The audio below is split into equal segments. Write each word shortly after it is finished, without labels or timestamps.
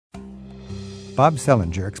Bob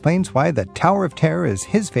Selinger explains why the Tower of Terror is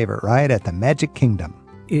his favorite ride at the Magic Kingdom.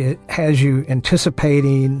 It has you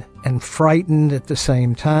anticipating and frightened at the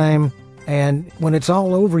same time. And when it's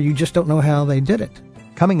all over, you just don't know how they did it.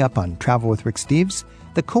 Coming up on Travel with Rick Steves,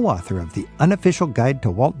 the co-author of The Unofficial Guide to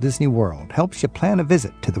Walt Disney World helps you plan a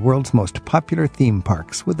visit to the world's most popular theme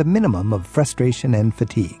parks with a minimum of frustration and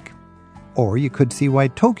fatigue. Or you could see why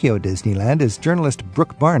Tokyo Disneyland is journalist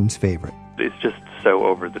Brooke Barnes' favorite. It's just so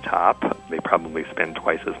over the top. They probably spend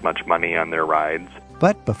twice as much money on their rides.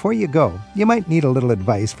 But before you go, you might need a little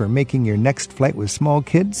advice for making your next flight with small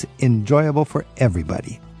kids enjoyable for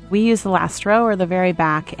everybody. We use the last row or the very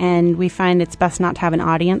back, and we find it's best not to have an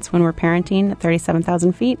audience when we're parenting at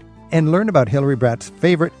 37,000 feet. And learn about Hillary Bratt's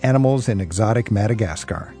favorite animals in exotic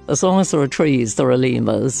Madagascar. As long as there are trees, there are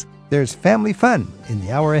lemurs. There's family fun in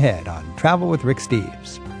the hour ahead on Travel with Rick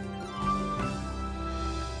Steves.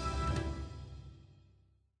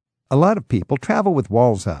 A lot of people travel with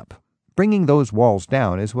walls up. Bringing those walls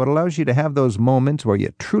down is what allows you to have those moments where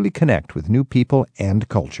you truly connect with new people and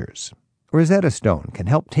cultures. Rosetta Stone can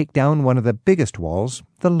help take down one of the biggest walls,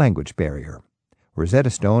 the language barrier. Rosetta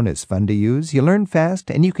Stone is fun to use, you learn fast,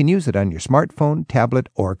 and you can use it on your smartphone, tablet,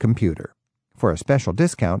 or computer. For a special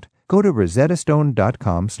discount, go to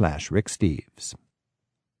rosettastone.com/ricksteves.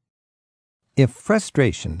 If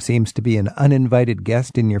frustration seems to be an uninvited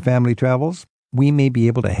guest in your family travels, we may be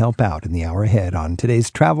able to help out in the hour ahead on today's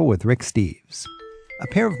Travel with Rick Steves. A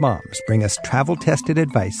pair of moms bring us travel-tested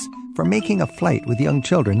advice for making a flight with young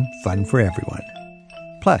children fun for everyone.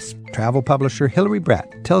 Plus, travel publisher Hillary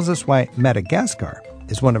Bratt tells us why Madagascar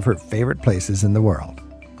is one of her favorite places in the world.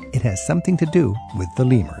 It has something to do with the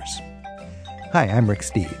lemurs. Hi, I'm Rick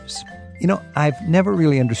Steves. You know, I've never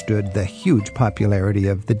really understood the huge popularity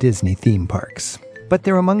of the Disney theme parks, but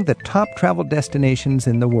they're among the top travel destinations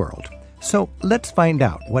in the world. So let's find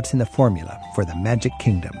out what's in the formula for the Magic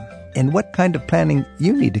Kingdom and what kind of planning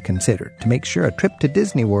you need to consider to make sure a trip to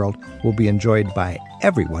Disney World will be enjoyed by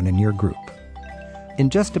everyone in your group.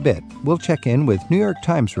 In just a bit, we'll check in with New York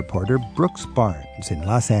Times reporter Brooks Barnes in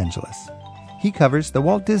Los Angeles. He covers the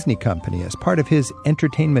Walt Disney Company as part of his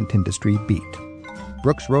entertainment industry beat.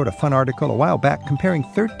 Brooks wrote a fun article a while back comparing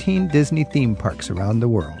 13 Disney theme parks around the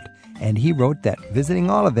world, and he wrote that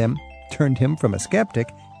visiting all of them turned him from a skeptic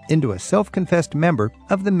into a self-confessed member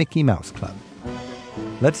of the Mickey Mouse Club.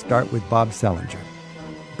 Let's start with Bob Selinger.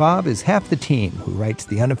 Bob is half the team who writes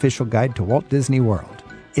The Unofficial Guide to Walt Disney World.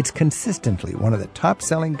 It's consistently one of the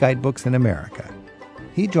top-selling guidebooks in America.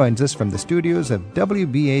 He joins us from the studios of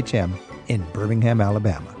WBHM in Birmingham,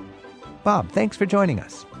 Alabama. Bob, thanks for joining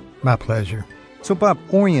us. My pleasure. So, Bob,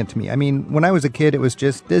 orient me. I mean, when I was a kid, it was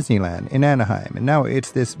just Disneyland in Anaheim, and now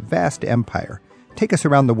it's this vast empire. Take us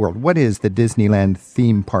around the world. What is the Disneyland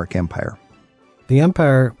theme park empire? The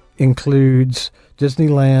empire includes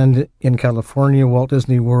Disneyland in California, Walt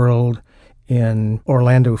Disney World in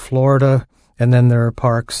Orlando, Florida, and then there are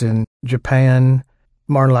parks in Japan,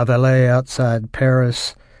 Marne-la-Vallée outside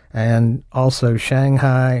Paris, and also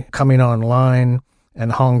Shanghai coming online,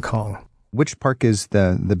 and Hong Kong. Which park is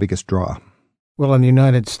the biggest draw? Well, in the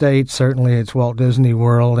United States, certainly it's Walt Disney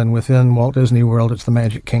World, and within Walt Disney World, it's the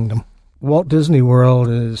Magic Kingdom. Walt Disney World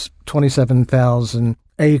is 27,000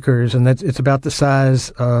 acres, and it's about the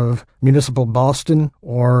size of municipal Boston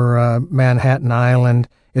or Manhattan Island.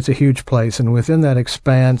 It's a huge place, and within that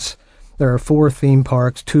expanse, there are 4 theme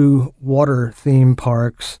parks, 2 water theme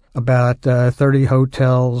parks, about 30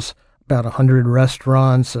 hotels, about 100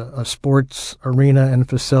 restaurants, a sports arena and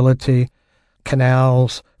facility,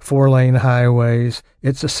 canals, 4-lane highways.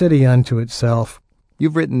 It's a city unto itself.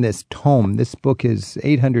 You've written this tome. This book is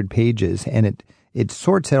 800 pages, and it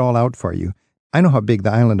sorts it all out for you. I know how big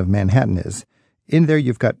the island of Manhattan is. In there,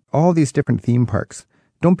 you've got all these different theme parks.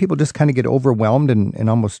 Don't people just kind of get overwhelmed and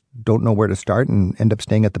almost don't know where to start and end up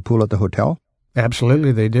staying at the pool at the hotel?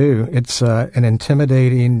 Absolutely, they do. It's an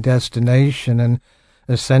intimidating destination, and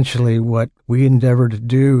essentially what we endeavor to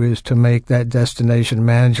do is to make that destination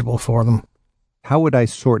manageable for them. How would I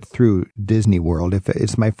sort through Disney World if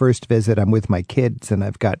it's my first visit, I'm with my kids, and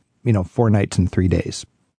I've got, 4 nights and 3 days?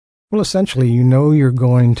 Well, essentially, you're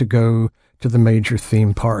going to go to the major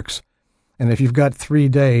theme parks. And if you've got 3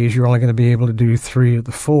 days, you're only going to be able to do 3 of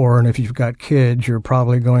the 4. And if you've got kids, you're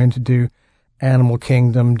probably going to do Animal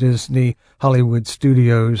Kingdom, Disney, Hollywood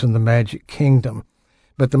Studios, and the Magic Kingdom.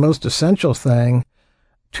 But the most essential thing,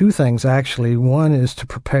 2 things actually. One is to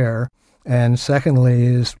prepare. And secondly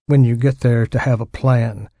is when you get there to have a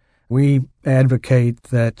plan. We advocate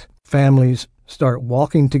that families start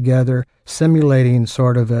walking together, simulating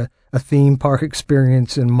sort of a theme park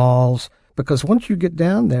experience in malls, because once you get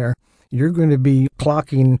down there, you're going to be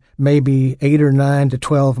clocking maybe 8 or 9 to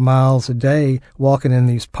 12 miles a day walking in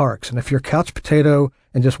these parks. And if you're couch potato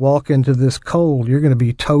and just walk into this cold, you're going to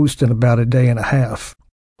be toast in about a day and a half.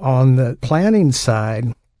 On the planning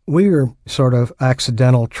side, we're sort of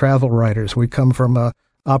accidental travel writers. We come from a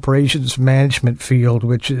operations management field,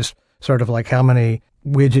 which is sort of like how many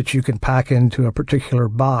widgets you can pack into a particular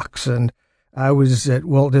box. And I was at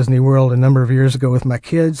Walt Disney World a number of years ago with my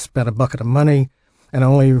kids, spent a bucket of money, and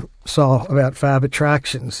only saw about 5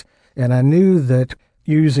 attractions. And I knew that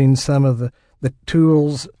using some of the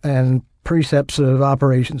tools and precepts of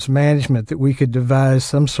operations management that we could devise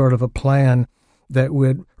some sort of a plan that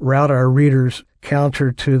would route our readers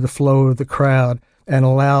counter to the flow of the crowd and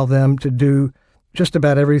allow them to do just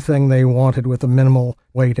about everything they wanted with a minimal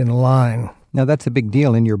wait in line. Now, that's a big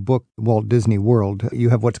deal in your book, Walt Disney World. You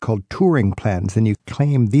have what's called touring plans, and you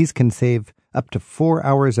claim these can save up to 4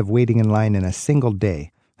 hours of waiting in line in a single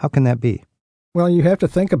day. How can that be? Well, you have to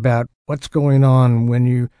think about what's going on when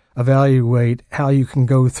you evaluate how you can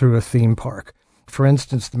go through a theme park. For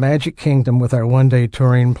instance, the Magic Kingdom with our one-day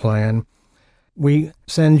touring plan, we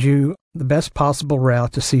send you the best possible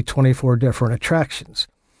route to see 24 different attractions.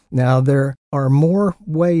 Now, there are more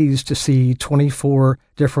ways to see 24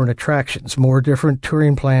 different attractions, more different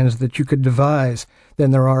touring plans that you could devise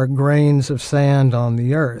than there are grains of sand on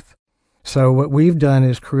the earth. So what we've done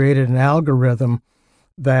is created an algorithm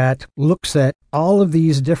that looks at all of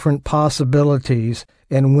these different possibilities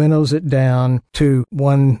and winnows it down to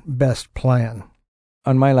one best plan.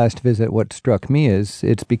 On my last visit, what struck me is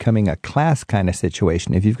it's becoming a class kind of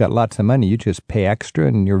situation. If you've got lots of money, you just pay extra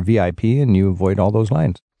and you're VIP and you avoid all those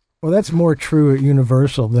lines. Well, that's more true at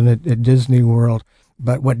Universal than at Disney World.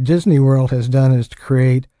 But what Disney World has done is to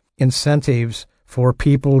create incentives for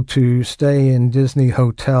people to stay in Disney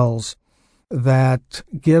hotels that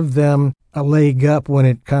give them a leg up when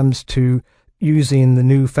it comes to using the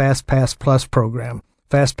new FastPass Plus program.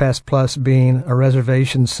 FastPass Plus being a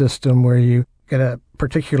reservation system where you get a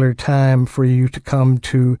particular time for you to come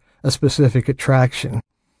to a specific attraction.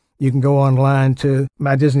 You can go online to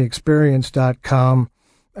mydisneyexperience.com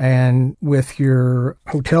and with your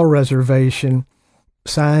hotel reservation,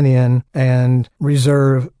 sign in and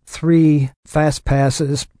reserve 3 fast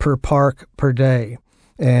passes per park per day.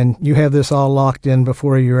 And you have this all locked in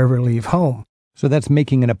before you ever leave home. So that's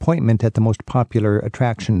making an appointment at the most popular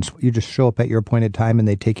attractions. You just show up at your appointed time and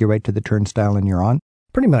they take you right to the turnstile and you're on?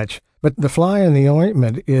 Pretty much. But the fly in the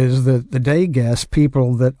ointment is that the day guests,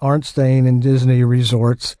 people that aren't staying in Disney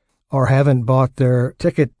resorts or haven't bought their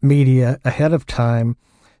ticket media ahead of time,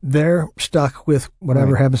 they're stuck with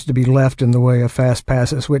whatever happens to be left in the way of fast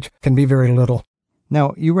passes, which can be very little.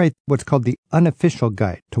 Now, you write what's called the unofficial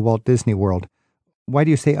guide to Walt Disney World. Why do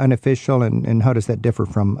you say unofficial, and how does that differ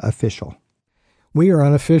from official? We are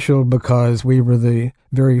unofficial because we were the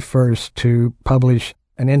very first to publish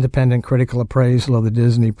an independent critical appraisal of the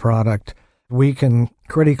Disney product. We can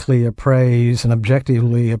critically appraise and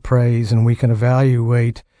objectively appraise, and we can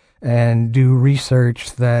evaluate and do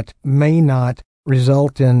research that may not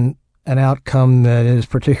result in an outcome that is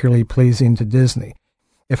particularly pleasing to Disney.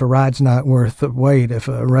 If a ride's not worth the wait, if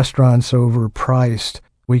a restaurant's overpriced,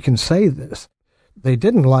 we can say this. They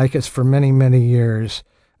didn't like us for many, many years.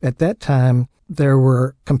 At that time, there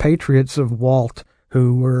were compatriots of Walt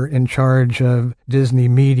who were in charge of Disney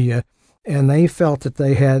media, and they felt that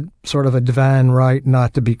they had sort of a divine right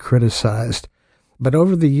not to be criticized. But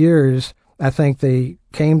over the years, I think they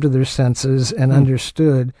came to their senses and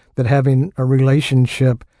understood that having a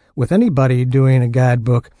relationship with anybody doing a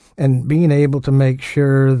guidebook and being able to make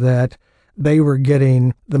sure that they were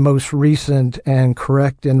getting the most recent and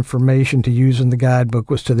correct information to use in the guidebook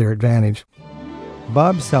was to their advantage.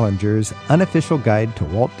 Bob Selinger's unofficial guide to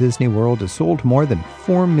Walt Disney World has sold more than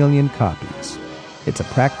 4 million copies. It's a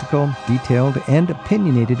practical, detailed, and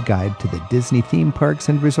opinionated guide to the Disney theme parks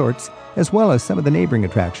and resorts, as well as some of the neighboring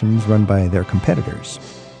attractions run by their competitors.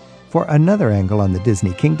 For another angle on the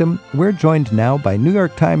Disney Kingdom, we're joined now by New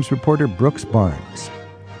York Times reporter Brooks Barnes.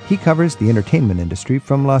 He covers the entertainment industry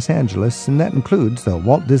from Los Angeles, and that includes the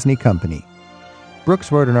Walt Disney Company.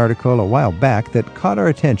 Brooks wrote an article a while back that caught our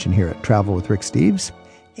attention here at Travel with Rick Steves.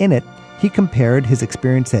 In it, he compared his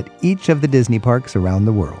experience at each of the Disney parks around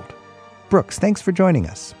the world. Brooks, thanks for joining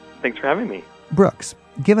us. Thanks for having me. Brooks,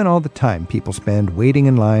 given all the time people spend waiting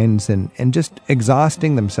in lines and just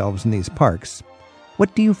exhausting themselves in these parks,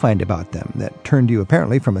 what do you find about them that turned you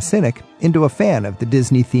apparently from a cynic into a fan of the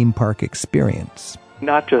Disney theme park experience?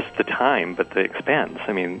 Not just the time, but the expense.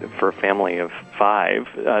 I mean, for a family of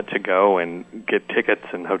 5 to go and get tickets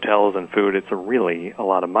and hotels and food, it's really a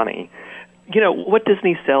lot of money. You know, what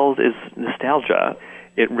Disney sells is nostalgia.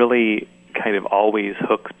 it really kind of always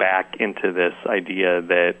hooks back into this idea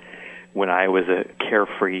that when I was a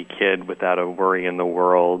carefree kid without a worry in the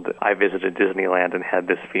world, I visited Disneyland and had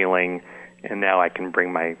this feeling, and now I can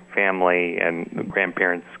bring my family and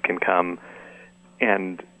grandparents can come.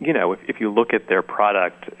 And, you know, if you look at their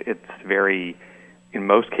product, it's very, in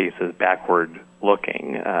most cases,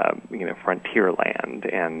 backward-looking,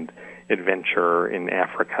 Frontierland and adventure in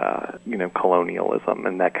Africa, colonialism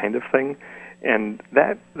and that kind of thing. And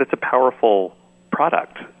that's a powerful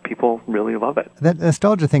product. People really love it. That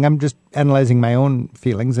nostalgia thing, I'm just analyzing my own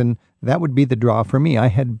feelings, and that would be the draw for me. I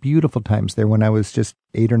had beautiful times there when I was just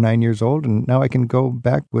 8 or 9 years old, and now I can go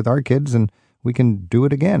back with our kids and we can do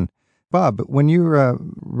it again. Bob, when you're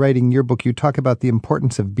writing your book, you talk about the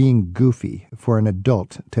importance of being goofy for an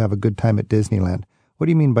adult to have a good time at Disneyland. What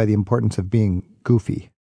do you mean by the importance of being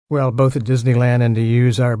goofy? Well, both at Disneyland and to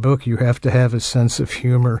use our book, you have to have a sense of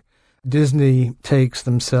humor. Disney takes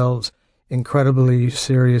themselves incredibly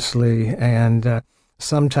seriously, and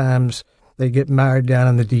sometimes they get mired down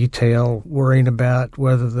in the detail, worrying about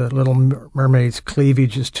whether the Little Mermaid's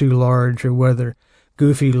cleavage is too large or whether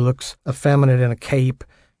Goofy looks effeminate in a cape.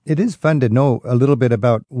 It is fun to know a little bit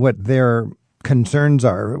about what their concerns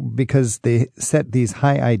are, because they set these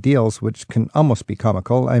high ideals, which can almost be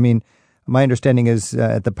comical. I mean, my understanding is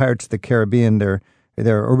at the Pirates of the Caribbean, there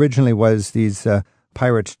originally was these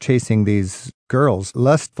pirates chasing these girls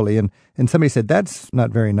lustfully, and somebody said, that's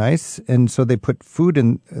not very nice, and so they put food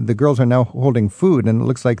in. The girls are now holding food, and it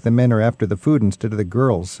looks like the men are after the food instead of the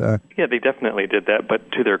girls. Yeah, they definitely did that, but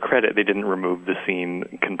to their credit, they didn't remove the scene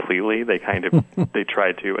completely. They kind of they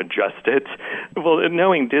tried to adjust it. Well,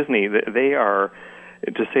 knowing Disney, they are,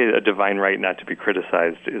 to say a divine right not to be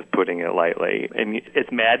criticized is putting it lightly. And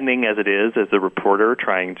it's maddening as it is, as a reporter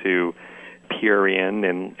trying to peer in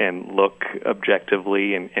and look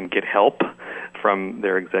objectively and get help from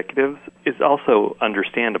their executives, is also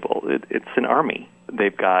understandable. It's an army.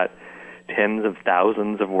 They've got tens of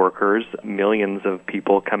thousands of workers, millions of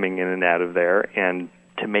people coming in and out of there, and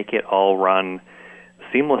to make it all run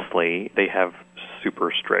seamlessly, they have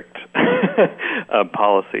super strict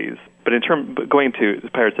policies. But going to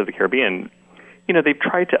Pirates of the Caribbean, they've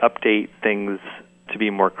tried to update things to be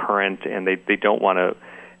more current, and they don't want to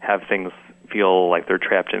have things feel like they're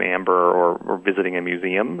trapped in amber or visiting a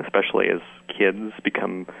museum, especially as kids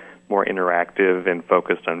become more interactive and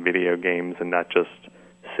focused on video games and not just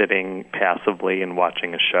sitting passively and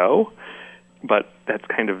watching a show. But that's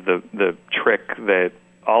kind of the trick that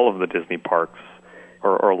all of the Disney parks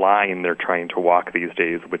or line they're trying to walk these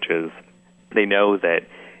days, which is they know that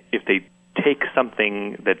if they take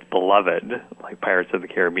something that's beloved, like Pirates of the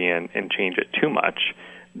Caribbean, and change it too much,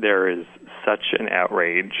 there is such an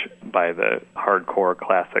outrage by the hardcore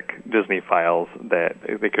classic Disney files that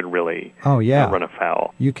they could really run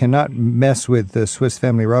afoul. You cannot mess with the Swiss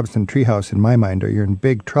Family Robinson Treehouse, in my mind, or you're in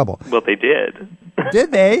big trouble. Well, they did.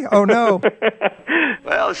 Did they? Oh, no.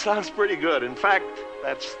 Well, it sounds pretty good. In fact,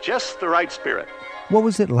 that's just the right spirit. What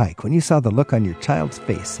was it like when you saw the look on your child's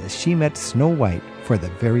face as she met Snow White for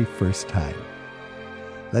the very first time?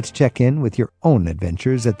 Let's check in with your own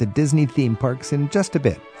adventures at the Disney theme parks in just a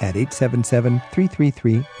bit at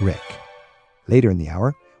 877-333-RICK. Later in the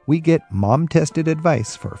hour, we get mom-tested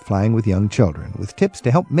advice for flying with young children, with tips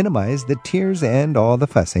to help minimize the tears and all the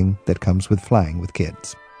fussing that comes with flying with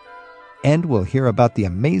kids. And we'll hear about the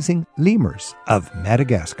amazing lemurs of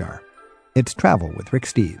Madagascar. It's Travel with Rick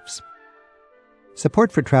Steves.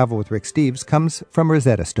 Support for Travel with Rick Steves comes from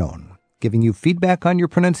Rosetta Stone, giving you feedback on your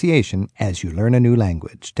pronunciation as you learn a new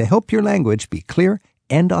language to help your language be clear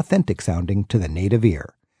and authentic sounding to the native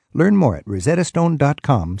ear. Learn more at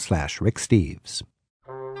rosettastone.com/Rick Steves.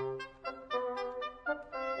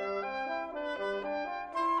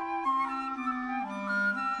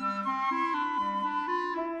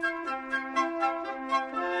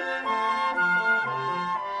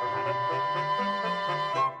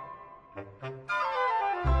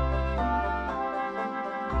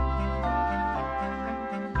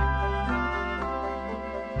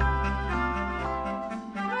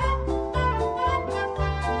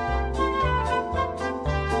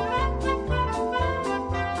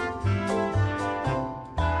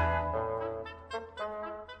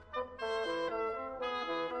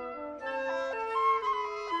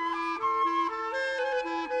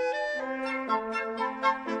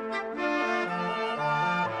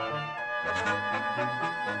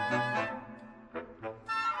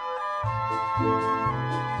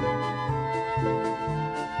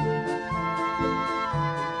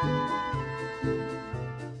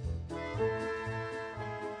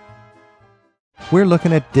 We're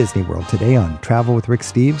looking at Disney World today on Travel with Rick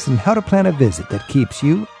Steves and how to plan a visit that keeps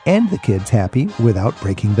you and the kids happy without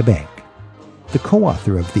breaking the bank. The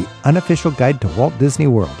co-author of The Unofficial Guide to Walt Disney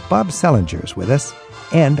World, Bob Selinger, is with us.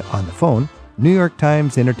 And on the phone, New York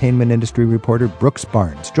Times entertainment industry reporter Brooks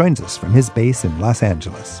Barnes joins us from his base in Los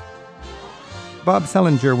Angeles. Bob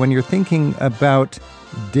Selinger, when you're thinking about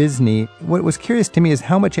Disney, what was curious to me is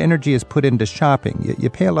how much energy is put into shopping. You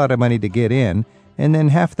pay a lot of money to get in, and then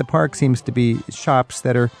half the park seems to be shops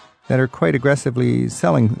that are quite aggressively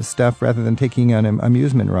selling stuff rather than taking on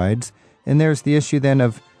amusement rides. And there's the issue then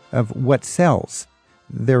of what sells.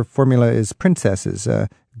 Their formula is princesses,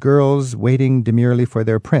 girls waiting demurely for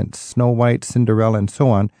their prince, Snow White, Cinderella, and so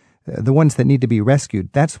on. The ones that need to be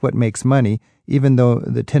rescued, that's what makes money, even though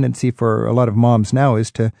the tendency for a lot of moms now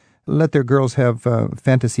is to let their girls have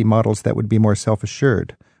fantasy models that would be more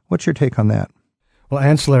self-assured. What's your take on that? Well,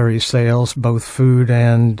 ancillary sales, both food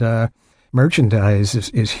and merchandise,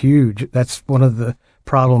 is huge. That's one of the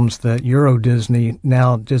problems that Euro Disney,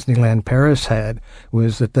 now Disneyland Paris, had,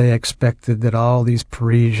 was that they expected that all these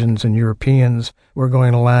Parisians and Europeans were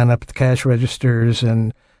going to line up at the cash registers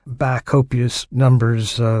and buy copious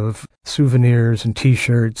numbers of souvenirs and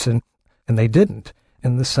T-shirts, and they didn't.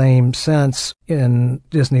 In the same sense, in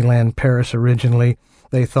Disneyland Paris originally,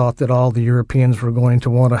 they thought that all the Europeans were going to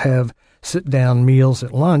want to have sit-down meals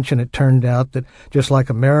at lunch, and it turned out that just like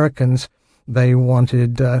Americans, they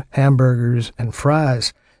wanted hamburgers and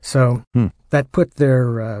fries. So that put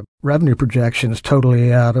their revenue projections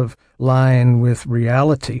totally out of line with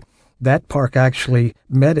reality. That park actually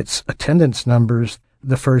met its attendance numbers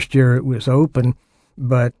the first year it was open,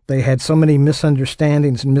 but they had so many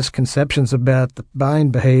misunderstandings and misconceptions about the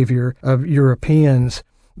buying behavior of Europeans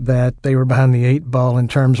that they were behind the eight ball in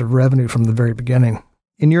terms of revenue from the very beginning.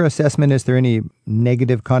 In your assessment, is there any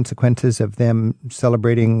negative consequences of them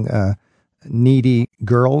celebrating needy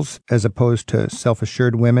girls as opposed to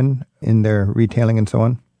self-assured women in their retailing and so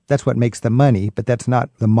on? That's what makes the money, but that's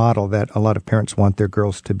not the model that a lot of parents want their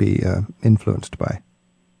girls to be influenced by.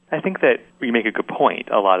 I think that you make a good point.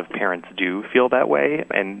 A lot of parents do feel that way,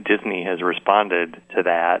 and Disney has responded to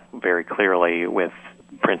that very clearly with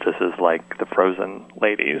princesses like the Frozen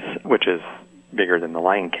ladies, which is bigger than the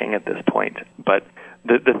Lion King at this point. But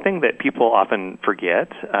the thing that people often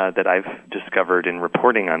forget that I've discovered in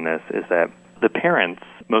reporting on this is that the parents,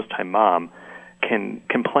 most time mom, can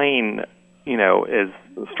complain, as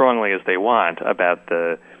strongly as they want about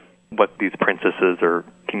what these princesses are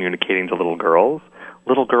communicating to little girls.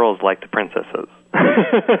 Little girls like the princesses.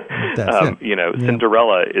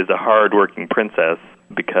 Cinderella is a hard-working princess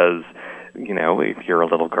because, if you're a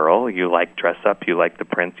little girl, you like dress up, you like the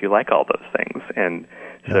prince, you like all those things. And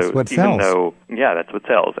so that's what sells. That's what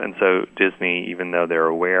sells. And so Disney, even though they're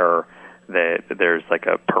aware that there's like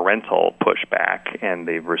a parental pushback and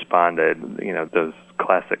they've responded, those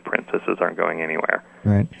classic princesses aren't going anywhere.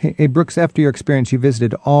 Right. Hey, Brooks, after your experience, you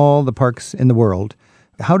visited all the parks in the world.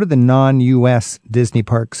 How do the non-U.S. Disney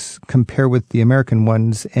parks compare with the American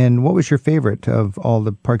ones, and what was your favorite of all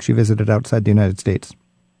the parks you visited outside the United States?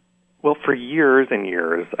 Well, for years and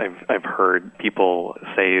years, I've heard people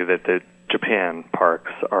say that the Japan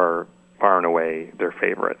parks are far and away their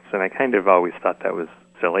favorites, and I kind of always thought that was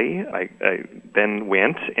silly. I then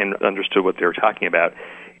went and understood what they were talking about.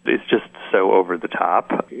 It's just so over the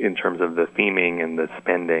top in terms of the theming and the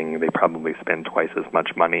spending. They probably spend twice as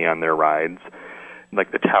much money on their rides.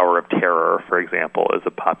 Like the Tower of Terror, for example, is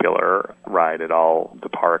a popular ride at all the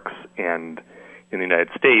parks. And in the United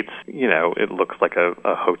States, it looks like a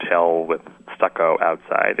hotel with stucco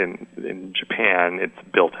outside. And in Japan, it's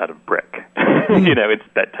built out of brick. It's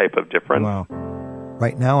that type of difference. Wow.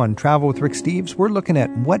 Right now on Travel with Rick Steves, we're looking at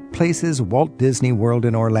what places Walt Disney World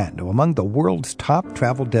in Orlando among the world's top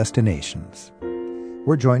travel destinations.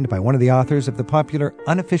 We're joined by one of the authors of the popular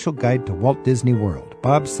Unofficial Guide to Walt Disney World,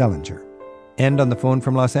 Bob Selinger. And on the phone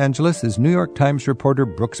from Los Angeles is New York Times reporter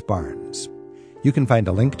Brooks Barnes. You can find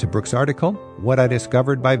a link to Brooks' article, What I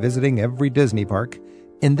Discovered by Visiting Every Disney Park,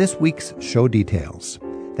 in this week's show details.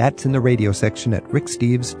 That's in the radio section at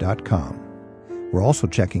ricksteves.com. We're also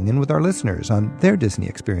checking in with our listeners on their Disney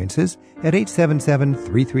experiences at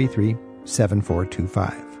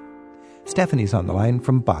 877-333-7425. Stephanie's on the line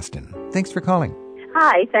from Boston. Thanks for calling.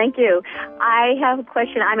 Hi, thank you. I have a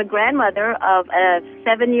question. I'm a grandmother of a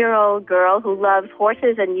 7-year-old girl who loves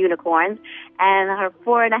horses and unicorns, and her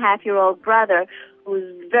 4.5-year-old brother who's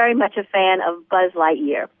very much a fan of Buzz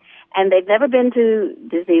Lightyear. And they've never been to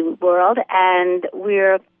Disney World, and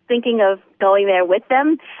we're thinking of going there with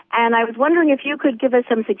them. And I was wondering if you could give us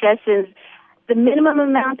some suggestions, the minimum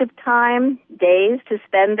amount of time, days, to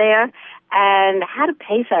spend there, and how to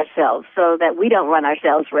pace ourselves so that we don't run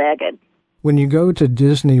ourselves ragged. When you go to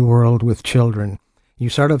Disney World with children, you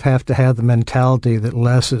sort of have to have the mentality that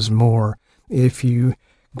less is more. If you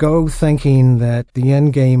go thinking that the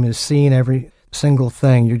end game is seeing every single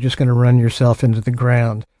thing, you're just going to run yourself into the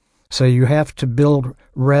ground. So you have to build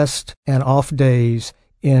rest and off days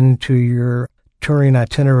into your touring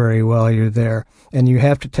itinerary while you're there. And you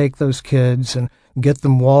have to take those kids and get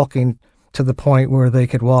them walking to the point where they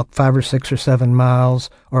could walk 5 or 6 or 7 miles,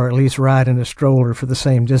 or at least ride in a stroller for the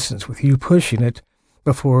same distance with you pushing it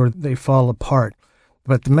before they fall apart.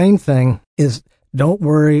 But the main thing is don't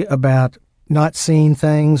worry about not seeing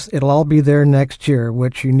things. It'll all be there next year.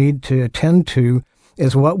 What you need to attend to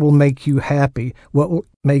is what will make you happy, what will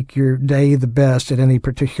make your day the best at any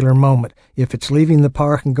particular moment. If it's leaving the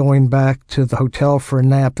park and going back to the hotel for a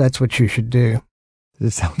nap, that's what you should do.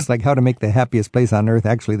 This sounds like how to make the happiest place on earth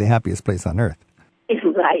actually the happiest place on earth.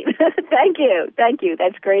 Right. Thank you. Thank you.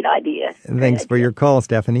 That's a great idea. Thanks for your call,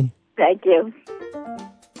 Stephanie. Thank you.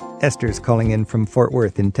 Esther's calling in from Fort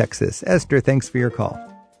Worth in Texas. Esther, thanks for your call.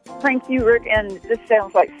 Thank you, Rick, and this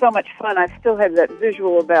sounds like so much fun. I still have that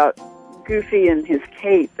visual about Goofy and his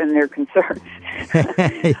cape and their concerns.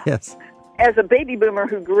 Yes. As a baby boomer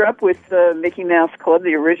who grew up with the Mickey Mouse Club,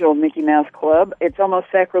 the original Mickey Mouse Club, it's almost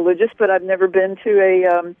sacrilegious, but I've never been to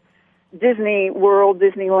a Disney World,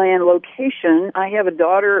 Disneyland location. I have a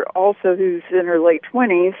daughter also who's in her late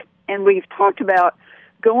 20s, and we've talked about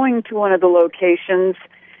going to one of the locations,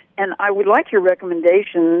 and I would like your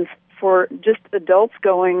recommendations for just adults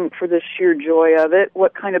going for the sheer joy of it.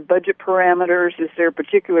 What kind of budget parameters? Is there a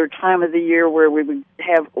particular time of the year where we would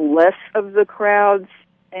have less of the crowds?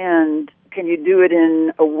 And can you do it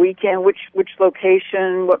in a weekend? Which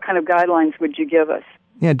location? What kind of guidelines would you give us?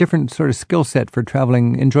 Yeah, different sort of skill set for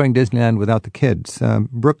traveling, enjoying Disneyland without the kids.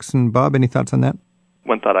 Brooks and Bob, any thoughts on that?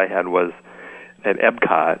 One thought I had was at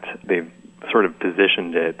Epcot, they've sort of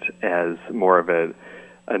positioned it as more of an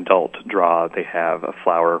adult draw. They have a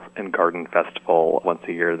flower and garden festival once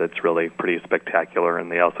a year that's really pretty spectacular,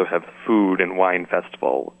 and they also have food and wine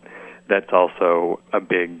festival. That's also a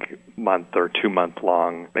big month or 2 month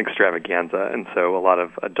long extravaganza, and so a lot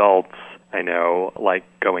of adults I know like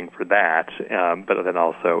going for that, but then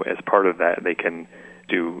also as part of that they can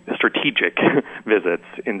do strategic visits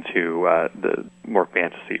into the more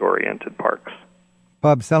fantasy-oriented parks.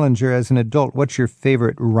 Bob Selinger, as an adult, what's your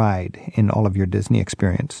favorite ride in all of your Disney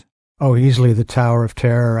experience? Oh, easily the Tower of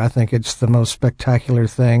Terror. I think it's the most spectacular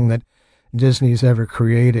thing that Disney's ever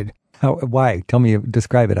created. Why? Tell me,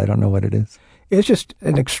 describe it. I don't know what it is. It's just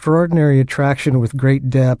an extraordinary attraction with great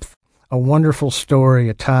depth, a wonderful story,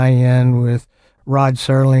 a tie-in with Rod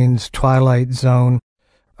Serling's Twilight Zone,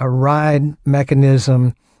 a ride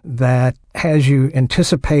mechanism that has you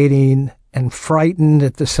anticipating and frightened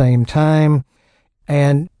at the same time.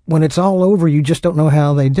 And when it's all over, you just don't know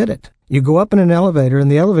how they did it. You go up in an elevator, and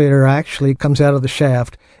the elevator actually comes out of the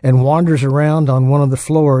shaft and wanders around on one of the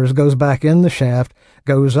floors, goes back in the shaft,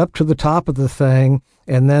 goes up to the top of the thing,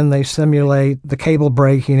 and then they simulate the cable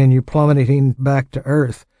breaking and you plummeting back to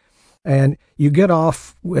Earth. And you get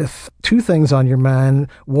off with two things on your mind.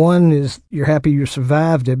 One is you're happy you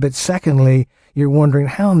survived it, but secondly, you're wondering,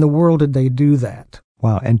 how in the world did they do that?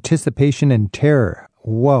 Wow, anticipation and terror.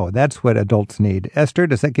 Whoa, that's what adults need. Esther,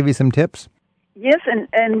 does that give you some tips? Yes,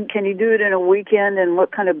 and can you do it in a weekend, and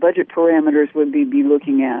what kind of budget parameters would we be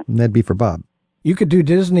looking at? That'd be for Bob. You could do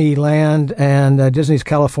Disneyland and Disney's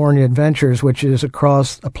California Adventures, which is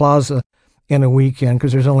across a plaza in a weekend,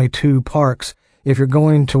 because there's only 2 parks. If you're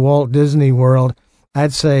going to Walt Disney World,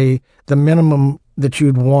 I'd say the minimum that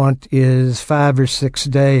you'd want is 5 or 6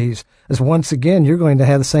 days. As once again, you're going to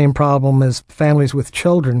have the same problem as families with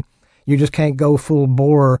children. You just can't go full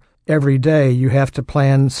bore every day. You have to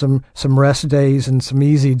plan some rest days and some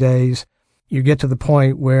easy days. You get to the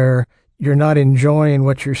point where you're not enjoying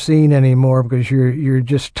what you're seeing anymore because you're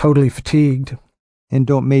just totally fatigued. And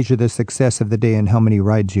don't measure the success of the day in how many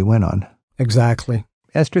rides you went on. Exactly.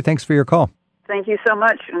 Esther, thanks for your call. Thank you so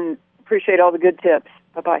much, and appreciate all the good tips.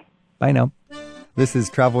 Bye-bye. Bye now. This is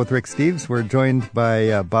Travel with Rick Steves. We're joined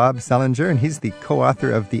by Bob Selinger, and he's the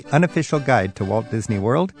co-author of The Unofficial Guide to Walt Disney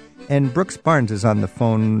World. And Brooks Barnes is on the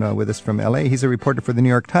phone with us from L.A. He's a reporter for the New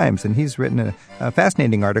York Times, and he's written a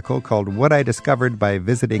fascinating article called What I Discovered by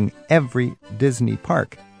Visiting Every Disney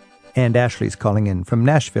Park. And Ashley's calling in from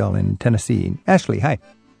Nashville in Tennessee. Ashley, hi.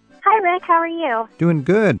 Hi, Rick. How are you? Doing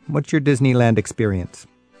good. What's your Disneyland experience?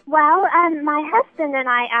 Well, my husband and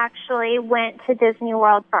I actually went to Disney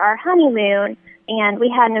World for our honeymoon, and we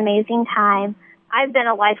had an amazing time. I've been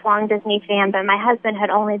a lifelong Disney fan, but my husband had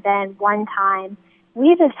only been one time.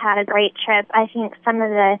 We just had a great trip. I think some of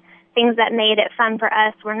the things that made it fun for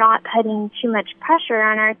us were not putting too much pressure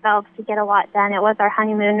on ourselves to get a lot done. It was our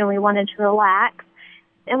honeymoon and we wanted to relax.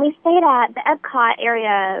 And we stayed at the Epcot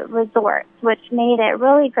area resorts, which made it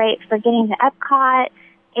really great for getting to Epcot,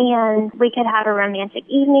 and we could have a romantic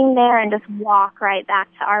evening there and just walk right back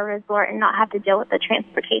to our resort and not have to deal with the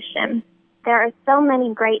transportation. There are so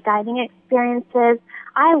many great dining experiences.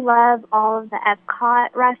 I love all of the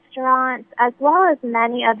Epcot restaurants, as well as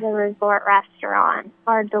many of the resort restaurants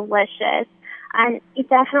are delicious. And you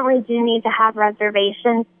definitely do need to have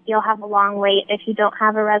reservations. You'll have a long wait if you don't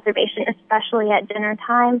have a reservation, especially at dinner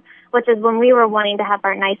time, which is when we were wanting to have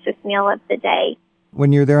our nicest meal of the day.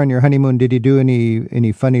 When you're there on your honeymoon, did you do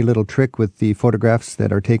any funny little trick with the photographs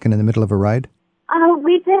that are taken in the middle of a ride?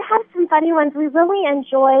 We did have some funny ones. We really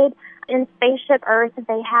enjoyed in Spaceship Earth.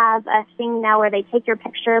 They have a thing now where they take your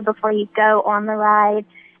picture before you go on the ride,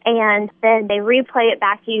 and then they replay it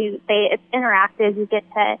back to you. It's interactive. You get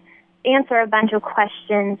to answer a bunch of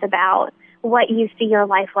questions about what you see your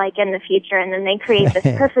life like in the future, and then they create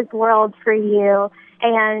this perfect world for you,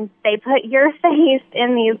 and they put your face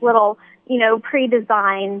in these little,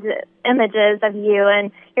 pre-designed images of you,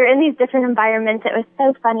 and you're in these different environments. It was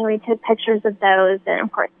so funny. We took pictures of those, and of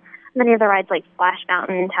course, many of the rides like Splash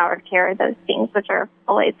Mountain, Tower of Terror, those things, which are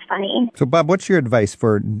always funny. So, Bob, what's your advice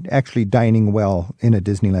for actually dining well in a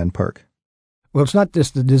Disneyland park? Well, it's not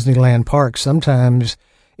just the Disneyland park. Sometimes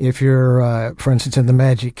if you're, for instance, in the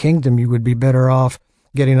Magic Kingdom, you would be better off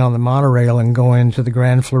getting on the monorail and going to the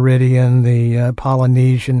Grand Floridian, the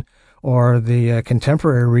Polynesian, or the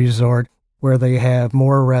Contemporary Resort, where they have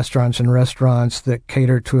more restaurants that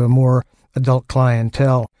cater to a more adult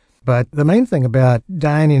clientele. But the main thing about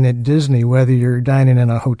dining at Disney, whether you're dining in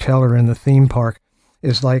a hotel or in the theme park,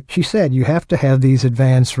 is like she said, you have to have these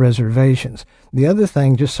advanced reservations. The other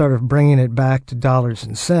thing, just sort of bringing it back to dollars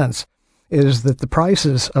and cents, is that the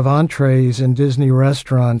prices of entrees in Disney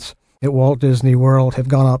restaurants at Walt Disney World have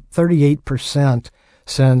gone up 38%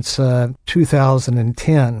 since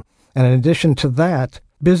 2010. And in addition to that,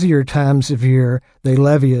 busier times of year, they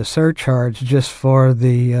levy a surcharge just for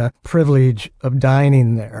the privilege of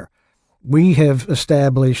dining there. We have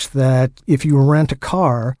established that if you rent a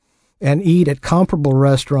car and eat at comparable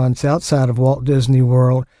restaurants outside of Walt Disney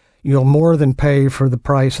World, you'll more than pay for the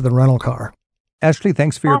price of the rental car. Ashley,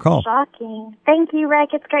 thanks for your call. That's shocking. Thank you, Rick.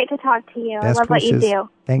 It's great to talk to you. Best I love wishes. what you do.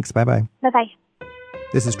 Thanks. Bye-bye. Bye-bye.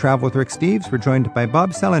 This is Travel with Rick Steves. We're joined by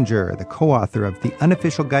Bob Selinger, the co-author of The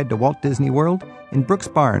Unofficial Guide to Walt Disney World, and Brooks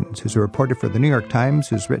Barnes, who's a reporter for the New York Times,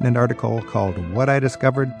 who's written an article called What I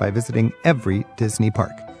Discovered by Visiting Every Disney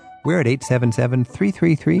Park. We're at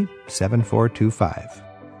 877-333-7425.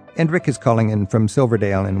 And Rick is calling in from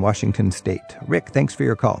Silverdale in Washington State. Rick, thanks for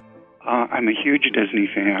your call. I'm a huge Disney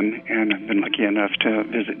fan, and I've been lucky enough to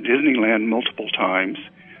visit Disneyland multiple times.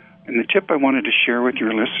 And the tip I wanted to share with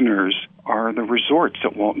your listeners are the resorts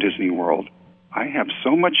at Walt Disney World. I have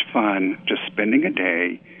so much fun just spending a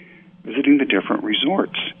day visiting the different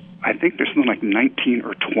resorts. I think there's something like 19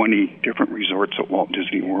 or 20 different resorts at Walt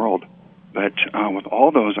Disney World. But with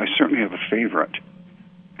all those, I certainly have a favorite.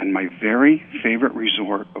 And my very favorite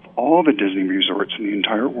resort of all the Disney resorts in the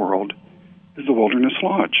entire world is the Wilderness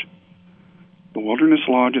Lodge. The Wilderness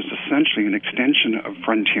Lodge is essentially an extension of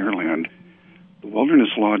Frontierland. The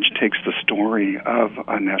Wilderness Lodge takes the story of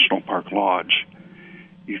a national park lodge.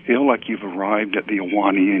 You feel like you've arrived at the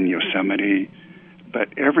Ahwahnee in Yosemite,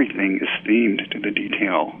 but everything is themed to the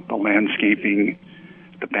detail. The landscaping,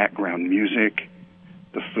 the background music,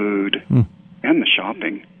 the food, and the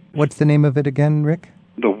shopping. What's the name of it again, Rick?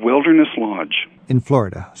 The Wilderness Lodge. In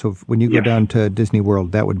Florida. So when you go down to Disney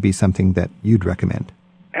World, that would be something that you'd recommend.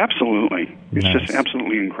 Absolutely. It's Nice. just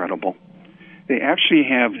absolutely incredible. They actually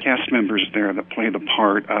have cast members there that play the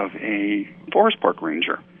part of a forest park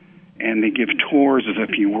ranger, and they give tours as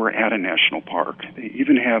if you were at a national park. They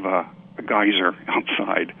even have a geyser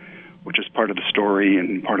outside, which is part of the story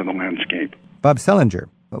and part of the landscape. Bob Selinger,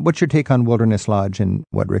 what's your take on Wilderness Lodge and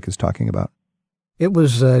what Rick is talking about? It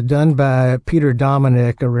was done by Peter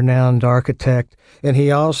Dominick, a renowned architect, and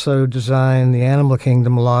he also designed the Animal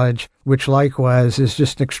Kingdom Lodge, which likewise is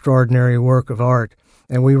just an extraordinary work of art.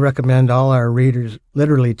 And we recommend all our readers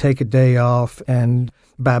literally take a day off and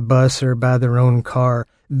by bus or by their own car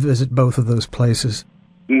visit both of those places.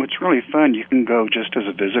 And what's really fun, you can go just as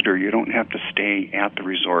a visitor. You don't have to stay at the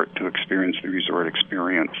resort to experience the resort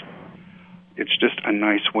experience. It's just a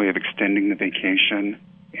nice way of extending the vacation.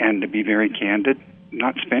 And to be very candid,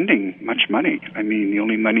 not spending much money. I mean, the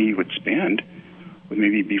only money you would spend would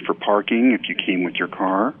maybe be for parking if you came with your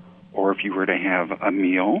car, or if you were to have a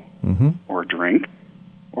meal or a drink,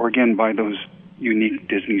 or again, buy those unique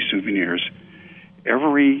Disney souvenirs.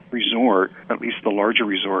 every resort, at least the larger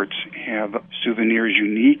resorts, have souvenirs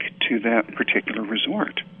unique to that particular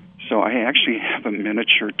resort. So I actually have a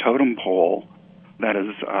miniature totem pole that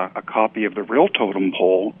is a copy of the real totem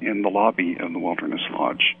pole in the lobby of the Wilderness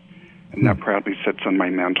Lodge. And that proudly sits on my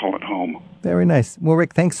mantle at home. Very nice. Well,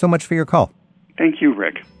 Rick, thanks so much for your call. Thank you,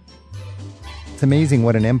 Rick. It's amazing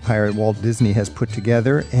what an empire Walt Disney has put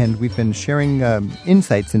together, and we've been sharing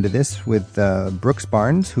insights into this with Brooks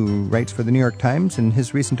Barnes, who writes for the New York Times, and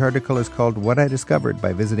his recent article is called What I Discovered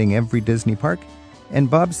by Visiting Every Disney Park, and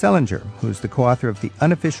Bob Selinger, who's the co-author of The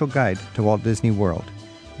Unofficial Guide to Walt Disney World.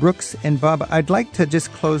 Brooks and Bob, I'd like to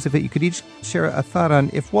just close if you could each share a thought on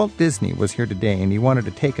if Walt Disney was here today and he wanted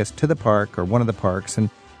to take us to the park or one of the parks, and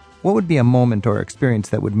what would be a moment or experience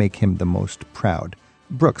that would make him the most proud?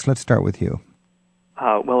 Brooks, let's start with you.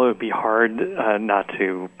 Well, it would be hard not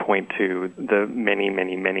to point to the many,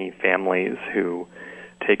 many, many families who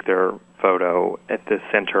take their photo at the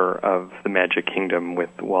center of the Magic Kingdom with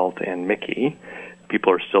Walt and Mickey.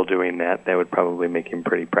 People are still doing that. That would probably make him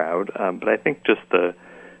pretty proud. But I think just the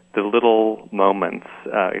little moments,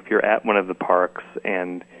 if you're at one of the parks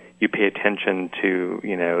and you pay attention to,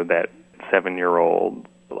 that 7-year-old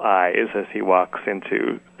eyes as he walks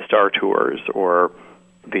into Star Tours, or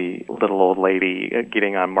the little old lady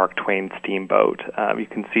getting on Mark Twain's steamboat, you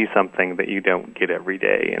can see something that you don't get every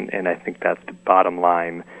day, and I think that's the bottom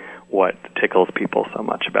line, what tickles people so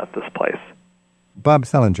much about this place. Bob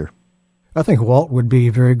Selinger. I think Walt would be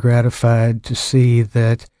very gratified to see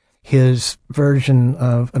that his version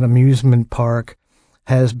of an amusement park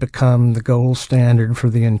has become the gold standard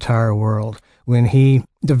for the entire world. When he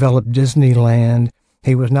developed Disneyland,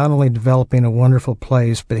 he was not only developing a wonderful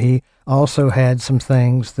place, but he also had some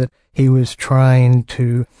things that he was trying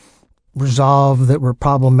to resolve that were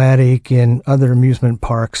problematic in other amusement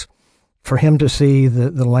parks. For him to see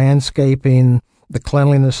the landscaping, the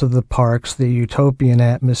cleanliness of the parks, the utopian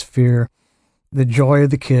atmosphere, the joy of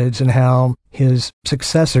the kids, and how his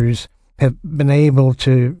successors have been able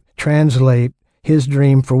to translate his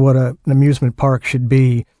dream for what an amusement park should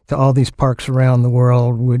be to all these parks around the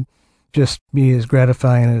world would just be as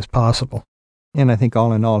gratifying as possible. And I think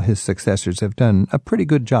all in all, his successors have done a pretty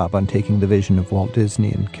good job on taking the vision of Walt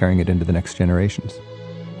Disney and carrying it into the next generations.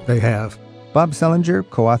 They have. Bob Selinger,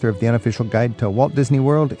 co-author of The Unofficial Guide to Walt Disney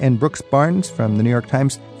World, and Brooks Barnes from the New York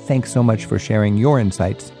Times, thanks so much for sharing your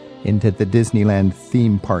insights into the Disneyland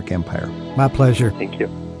theme park empire. My pleasure. Thank you.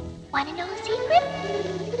 Want to know a secret?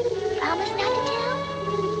 Promise not to tell.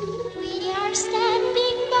 We are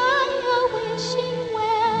standing by a wishing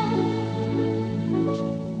well.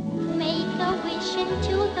 Make a wish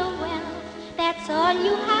into the well. That's all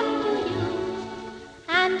you have to do.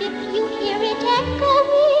 And if you hear it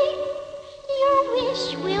echoing, your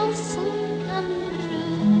wish will soon come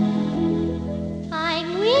true.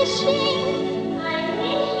 I'm wishing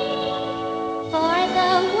for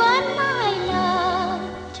the one I love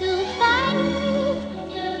to find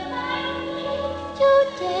me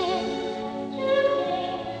today.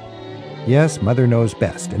 Yes, Mother knows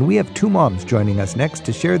best, and we have two moms joining us next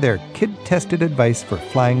to share their kid-tested advice for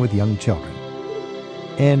flying with young children.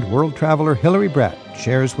 And world traveler Hilary Bratt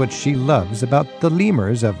shares what she loves about the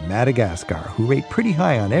lemurs of Madagascar, who rate pretty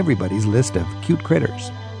high on everybody's list of cute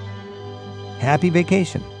critters. Happy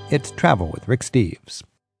vacation. It's Travel with Rick Steves.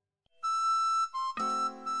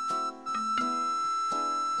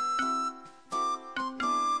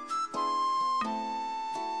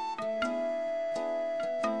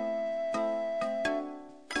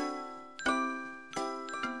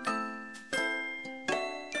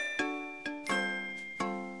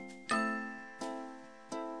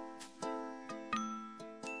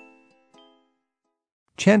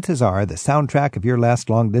 Chances are the soundtrack of your last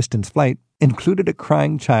long-distance flight included a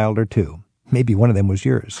crying child or two. Maybe one of them was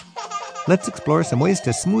yours. Let's explore some ways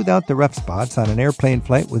to smooth out the rough spots on an airplane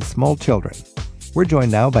flight with small children. We're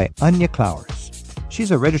joined now by Anya Clowers.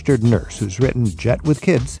 She's a registered nurse who's written Jet with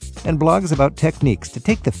Kids and blogs about techniques to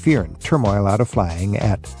take the fear and turmoil out of flying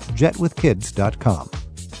at jetwithkids.com.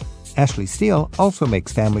 Ashley Steele also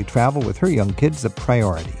makes family travel with her young kids a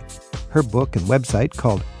priority. Her book and website,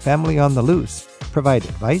 called Family on the Loose, provide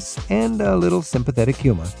advice and a little sympathetic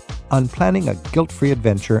humor on planning a guilt-free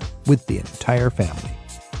adventure with the entire family.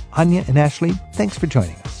 Anya and Ashley, thanks for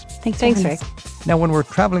joining us. Thanks, Rick. Now, when we're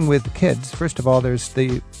traveling with kids, first of all, there's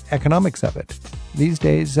the economics of it. These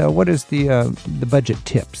days, what is the budget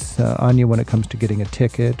tips, Anya, when it comes to getting a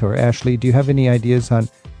ticket? Or Ashley, do you have any ideas on,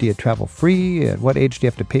 do you travel free? At what age do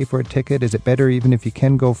you have to pay for a ticket? Is it better, even if you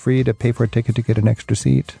can go free, to pay for a ticket to get an extra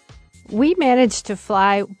seat? We managed to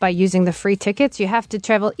fly by using the free tickets. You have to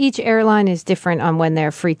travel. Each airline is different on when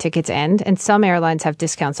their free tickets end, and some airlines have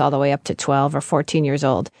discounts all the way up to 12 or 14 years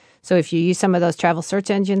old. So if you use some of those travel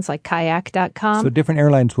search engines like kayak.com. So different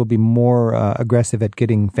airlines will be more aggressive at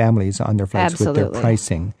getting families on their flights with their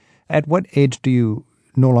pricing. At what age do you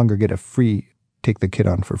no longer get a free take the kid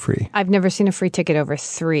on for free? I've never seen a free ticket over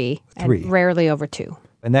 3. And rarely over 2.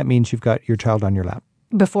 And that means you've got your child on your lap.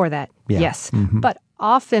 Before that, yes. Mm-hmm. But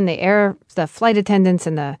often the flight attendants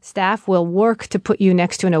and the staff will work to put you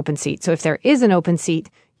next to an open seat. So if there is an open seat,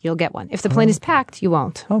 you'll get one. If the plane is packed, you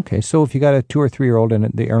won't. Okay, so if you got a 2 or 3-year-old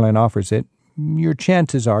and the airline offers it, your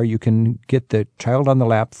chances are you can get the child on the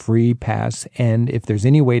lap, free pass, and if there's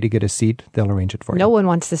any way to get a seat, they'll arrange it for you. No one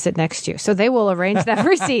wants to sit next to you, so they will arrange that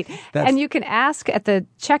free seat. And you can ask at the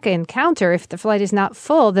check-in counter if the flight is not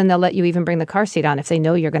full, then they'll let you even bring the car seat on if they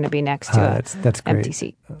know you're going to be next to an empty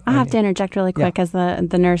seat. I'll have to interject really quick as the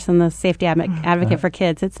nurse and the safety advocate for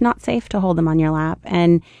kids. It's not safe to hold them on your lap,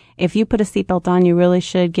 and if you put a seatbelt on, you really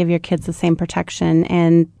should give your kids the same protection.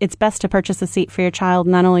 And it's best to purchase a seat for your child,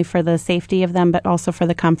 not only for the safety of them, but also for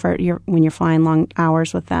the comfort when you're flying long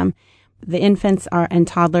hours with them. The infants and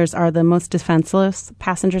toddlers are the most defenseless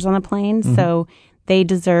passengers on the plane, so they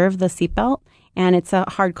deserve the seatbelt. And it's a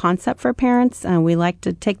hard concept for parents. We like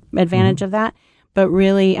to take advantage of that. But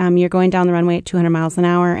really, you're going down the runway at 200 miles an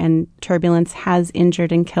hour, and turbulence has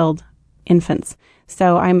injured and killed infants.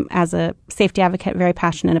 So I'm, as a safety advocate, very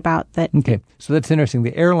passionate about that. Okay, so that's interesting.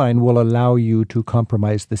 The airline will allow you to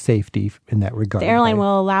compromise the safety in that regard. The airline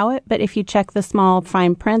will allow it, but if you check the small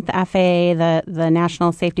fine print, the FAA, the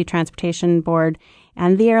National Safety Transportation Board,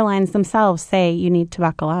 and the airlines themselves say you need to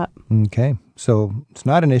buckle up. Okay, so it's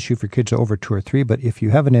not an issue for kids over 2 or 3, but if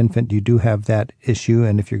you have an infant, you do have that issue,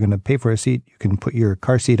 and if you're going to pay for a seat, you can put your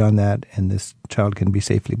car seat on that, and this child can be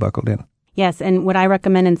safely buckled in. Yes, and what I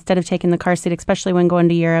recommend instead of taking the car seat, especially when going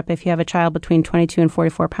to Europe, if you have a child between 22 and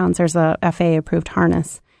 44 pounds, there's a FAA-approved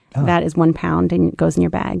harness. That is 1 pound and it goes in your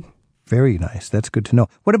bag. Very nice. That's good to know.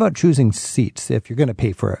 What about choosing seats? If you're going to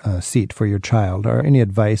pay for a seat for your child, or any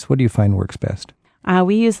advice, what do you find works best?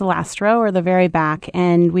 We use the last row or the very back,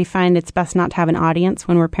 and we find it's best not to have an audience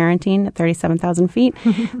when we're parenting at 37,000 feet.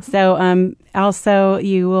 So also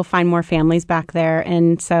you will find more families back there,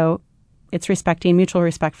 and so it's mutual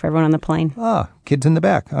respect for everyone on the plane. Kids in the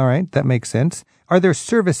back. All right, that makes sense. Are there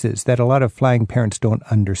services that a lot of flying parents don't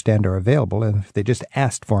understand are available, and if they just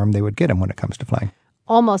asked for them, they would get them when it comes to flying?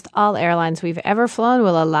 Almost all airlines we've ever flown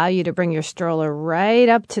will allow you to bring your stroller right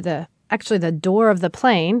up to the door of the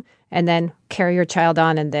plane and then carry your child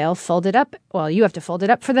on, and they'll fold it up. Well, you have to fold it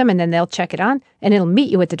up for them, and then they'll check it on, and it'll meet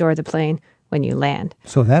you at the door of the plane when you land.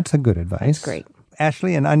 So that's a good advice. That's great.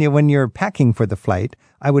 Ashley and Anya, when you're packing for the flight,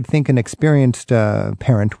 I would think an experienced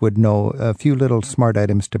parent would know a few little smart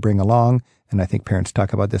items to bring along, and I think parents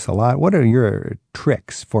talk about this a lot. What are your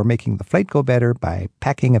tricks for making the flight go better by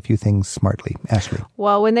packing a few things smartly? Ashley?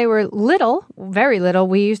 Well, when they were little, very little,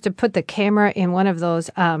 we used to put the camera in one of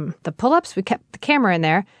those, the pull-ups. We kept the camera in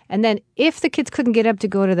there, and then if the kids couldn't get up to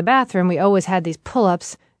go to the bathroom, we always had these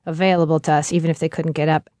pull-ups available to us, even if they couldn't get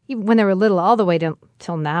up. Even when they were little, all the way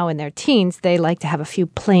till now in their teens, they like to have a few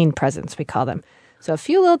plane presents, we call them. So a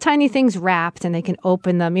few little tiny things wrapped, and they can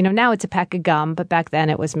open them. Now it's a pack of gum, but back then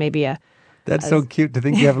it was maybe That's so cute to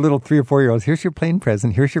think you have little 3 or 4-year-olds. Here's your plane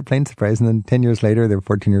present. Here's your plane surprise. And then 10 years later, they're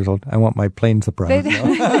 14 years old. I want my plane surprise.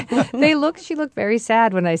 She looked very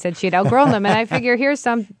sad when I said she'd outgrown them. And I figure here's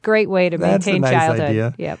some great way to maintain childhood. That's a nice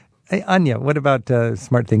idea. Yep. Hey, Anya, what about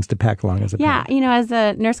smart things to pack along as a parent? Yeah, as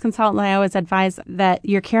a nurse consultant, I always advise that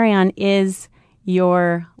your carry-on is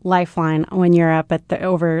your lifeline when you're up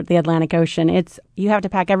over the Atlantic Ocean. You have to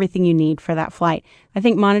pack everything you need for that flight. I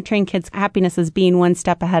think monitoring kids' happiness is being one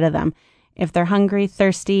step ahead of them. If they're hungry,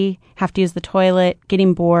 thirsty, have to use the toilet,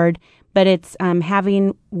 getting bored, but it's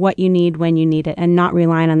having what you need when you need it and not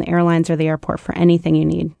relying on the airlines or the airport for anything you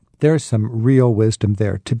need. There's some real wisdom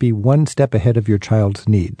there to be one step ahead of your child's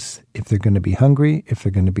needs. If they're going to be hungry, if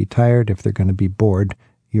they're going to be tired, if they're going to be bored,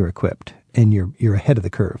 you're equipped and you're ahead of the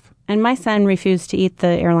curve. And my son refused to eat the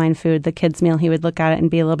airline food, the kids' meal. He would look at it and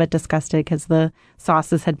be a little bit disgusted because the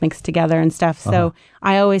sauces had mixed together and stuff. So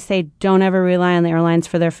I always say don't ever rely on the airlines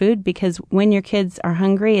for their food, because when your kids are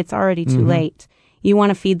hungry, it's already too late. You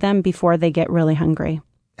want to feed them before they get really hungry.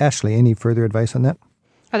 Ashley, any further advice on that?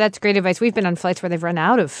 Oh, that's great advice. We've been on flights where they've run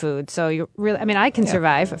out of food. So I can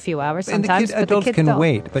survive a few hours sometimes. And adults can don't.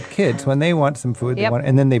 wait, but kids, when they want some food,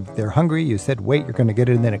 and then they're hungry, you said, wait, you're going to get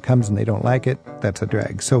it, and then it comes and they don't like it. That's a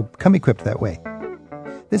drag. So come equipped that way.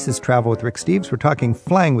 This is Travel with Rick Steves. We're talking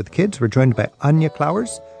flying with kids. We're joined by Anya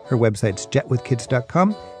Clowers. Her website's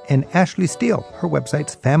jetwithkids.com. and Ashley Steele. Her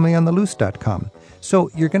website's familyontheloose.com.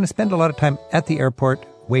 So you're going to spend a lot of time at the airport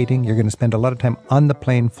waiting. You're going to spend a lot of time on the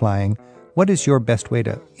plane flying. What is your best way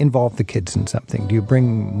to involve the kids in something? Do you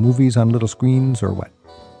bring movies on little screens or what?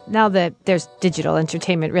 Now that there's digital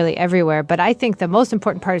entertainment really everywhere, but I think the most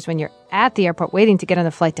important part is when you're at the airport waiting to get on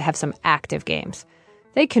the flight to have some active games.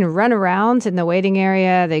 They can run around in the waiting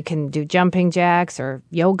area. They can do jumping jacks or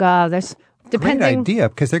yoga. There's depending. Great idea,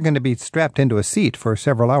 because they're going to be strapped into a seat for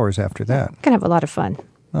several hours after that. You can have a lot of fun.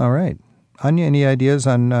 All right. Anya, any ideas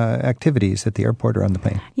on activities at the airport or on the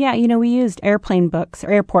plane? Yeah, we used airplane books or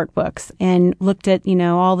airport books and looked at,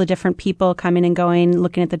 all the different people coming and going,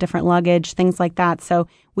 looking at the different luggage, things like that. So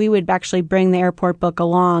we would actually bring the airport book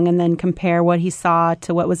along and then compare what he saw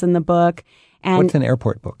to what was in the book. And what's an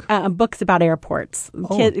airport book? Books about airports.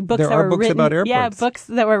 Books about airports. Yeah, books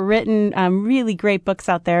that were written, really great books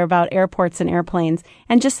out there about airports and airplanes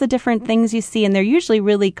and just the different things you see. And they're usually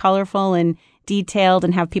really colorful and detailed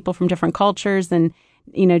and have people from different cultures and,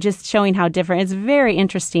 just showing how different. It's very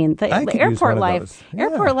interesting. The airport life. Yeah.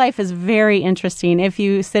 Airport life is very interesting if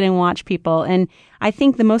you sit and watch people. And I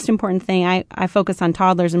think the most important thing, I focus on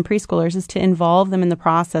toddlers and preschoolers, is to involve them in the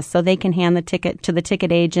process so they can hand the ticket to the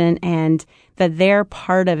ticket agent and that they're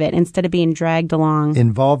part of it instead of being dragged along.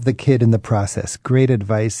 Involve the kid in the process. Great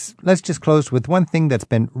advice. Let's just close with one thing that's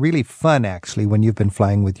been really fun, actually, when you've been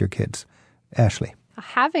flying with your kids. Ashley.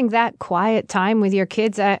 Having that quiet time with your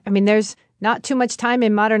kids, I mean, there's not too much time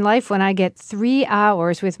in modern life when I get 3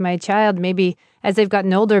 hours with my child. Maybe as they've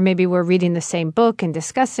gotten older, maybe we're reading the same book and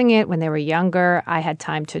discussing it. When they were younger, I had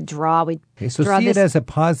time to draw. So see it as a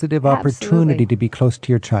positive opportunity to be close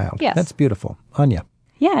to your child. Yes. That's beautiful. Anya.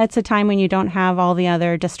 Yeah, it's a time when you don't have all the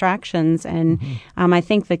other distractions. And I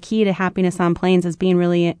think the key to happiness on planes is being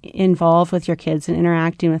really involved with your kids and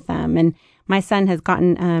interacting with them. And my son has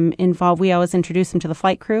gotten involved. We always introduce him to the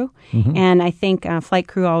flight crew. And I think flight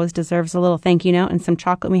crew always deserves a little thank you note and some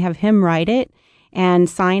chocolate. We have him write it and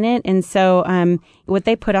sign it. And so what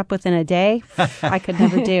they put up with in a day, I could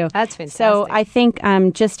never do. That's fantastic. So I think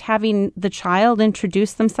just having the child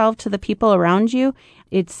introduce themselves to the people around you,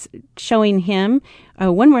 it's showing him.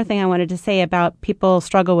 One more thing I wanted to say about people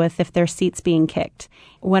struggle with if their seat's being kicked.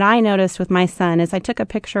 What I noticed with my son is I took a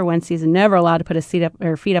picture once. He's never allowed to put his feet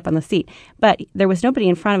up on the seat, but there was nobody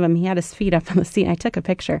in front of him. He had his feet up on the seat. And I took a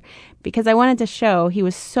picture because I wanted to show he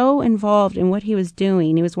was so involved in what he was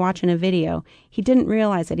doing. He was watching a video. He didn't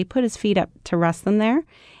realize that he put his feet up to rest them there.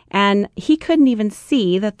 And he couldn't even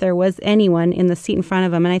see that there was anyone in the seat in front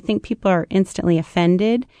of him. And I think people are instantly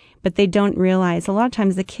offended, but they don't realize a lot of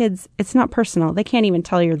times the kids, it's not personal. They can't even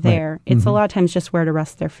tell you're there. Right. It's a lot of times just where to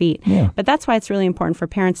rest their feet. Yeah. But that's why it's really important for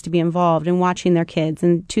parents to be involved in watching their kids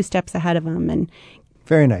and 2 steps ahead of them. And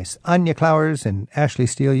very nice. Anya Clowers and Ashley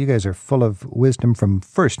Steele, you guys are full of wisdom from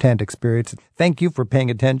first-hand experience. Thank you for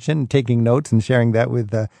paying attention, taking notes, and sharing that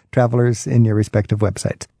with travelers in your respective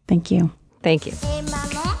websites. Thank you. Thank you.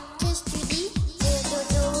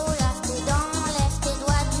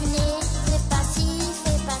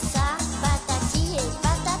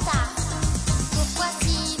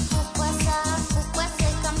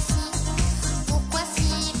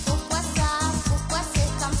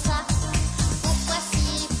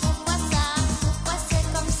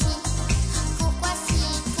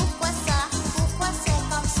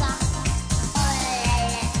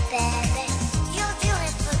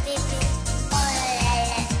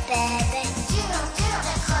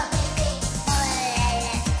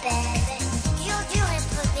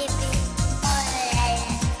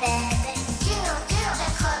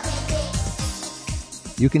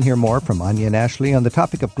 You can hear more from Anya and Ashley on the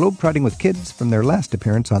topic of globetrotting with kids from their last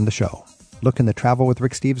appearance on the show. Look in the Travel with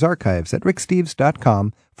Rick Steves archives at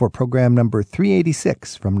ricksteves.com for program number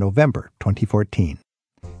 386 from November 2014.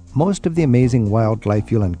 Most of the amazing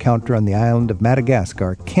wildlife you'll encounter on the island of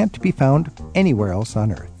Madagascar can't be found anywhere else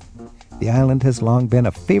on Earth. The island has long been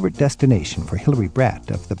a favorite destination for Hilary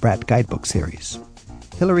Bratt of the Bratt Guidebook series.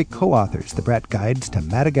 Hilary co-authors the Bratt Guides to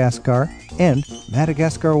Madagascar and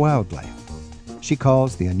Madagascar Wildlife. She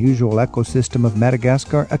calls the unusual ecosystem of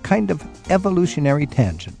Madagascar a kind of evolutionary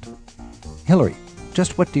tangent. Hilary,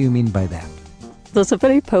 just what do you mean by that? There's a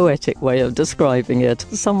very poetic way of describing it.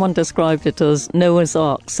 Someone described it as Noah's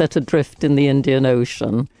Ark set adrift in the Indian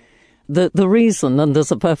Ocean. The reason, and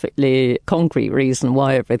there's a perfectly concrete reason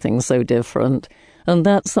why everything's so different, and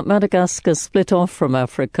that's that Madagascar split off from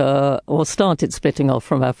Africa, or started splitting off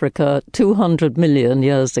from Africa 200 million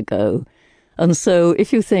years ago. And so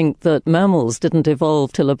if you think that mammals didn't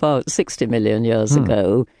evolve till about 60 million years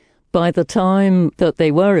ago, By the time that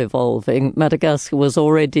they were evolving, Madagascar was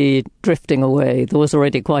already drifting away. There was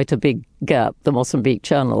already quite a big gap, the Mozambique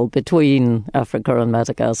Channel, between Africa and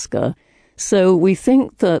Madagascar. So we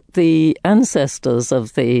think that the ancestors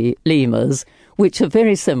of the lemurs, which are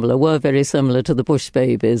were very similar to the bush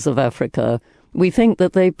babies of Africa, we think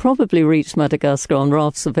that they probably reached Madagascar on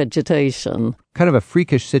rafts of vegetation. Kind of a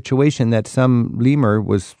freakish situation that some lemur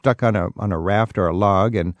was stuck on a raft or a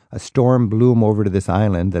log, and a storm blew him over to this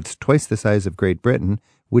island that's twice the size of Great Britain,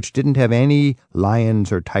 which didn't have any lions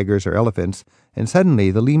or tigers or elephants, and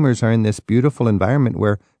suddenly the lemurs are in this beautiful environment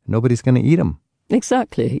where nobody's going to eat them.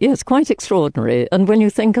 Exactly. Yes, quite extraordinary. And when you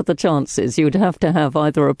think of the chances, you'd have to have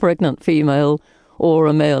either a pregnant female or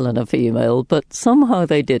a male and a female, but somehow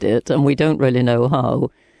they did it, and we don't really know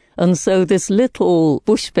how. And so this little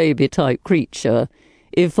bush baby type creature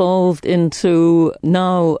evolved into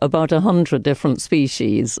now about 100 different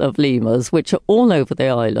species of lemurs, which are all over the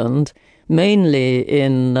island, mainly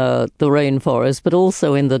in the rainforest, but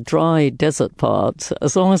also in the dry desert part.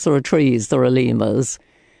 As long as there are trees, there are lemurs.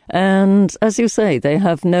 And as you say, they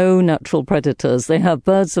have no natural predators. They have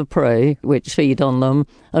birds of prey, which feed on them,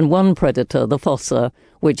 and one predator, the fossa,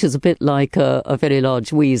 which is a bit like a very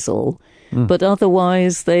large weasel. But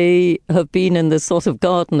otherwise, they have been in this sort of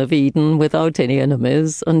Garden of Eden without any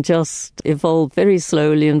enemies and just evolved very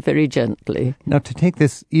slowly and very gently. Now, to take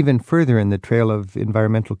this even further in the trail of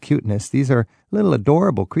environmental cuteness, these are little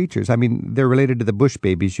adorable creatures. I mean, they're related to the bush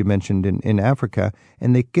babies you mentioned in Africa,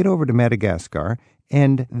 and they get over to Madagascar,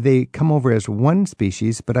 and they come over as one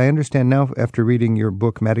species, but I understand now after reading your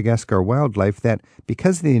book, Madagascar Wildlife, that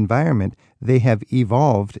because of the environment, they have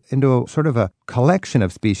evolved into sort of a collection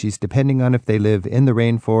of species depending on if they live in the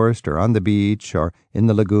rainforest or on the beach or in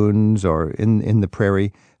the lagoons or in the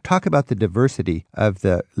prairie. Talk about the diversity of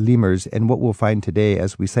the lemurs and what we'll find today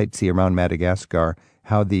as we sightsee around Madagascar,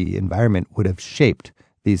 how the environment would have shaped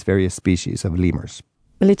these various species of lemurs.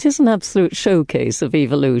 Well, it is an absolute showcase of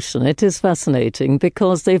evolution. It is fascinating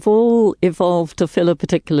because they've all evolved to fill a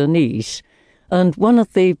particular niche. And one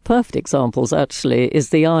of the perfect examples, actually, is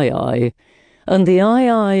the aye-aye. And the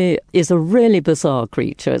aye-aye is a really bizarre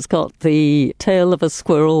creature. It's got the tail of a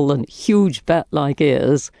squirrel and huge bat-like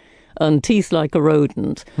ears and teeth like a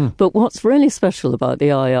rodent. But what's really special about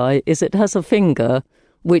the aye-aye is it has a finger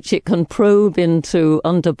which it can probe into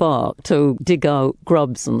under bark to dig out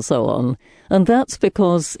grubs and so on. And that's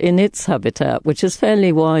because in its habitat, which is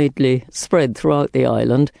fairly widely spread throughout the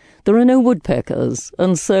island, there are no woodpeckers.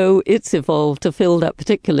 And so it's evolved to fill that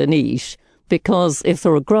particular niche because if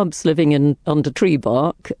there are grubs living under tree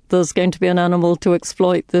bark, there's going to be an animal to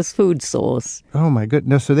exploit this food source. Oh, my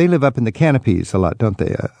goodness. So they live up in the canopies a lot, don't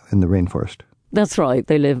they, in the rainforest? That's right.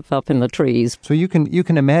 They live up in the trees. So you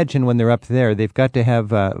can imagine when they're up there, they've got to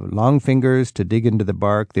have long fingers to dig into the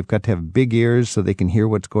bark. They've got to have big ears so they can hear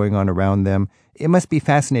what's going on around them. It must be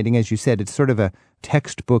fascinating, as you said. It's sort of a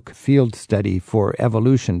textbook field study for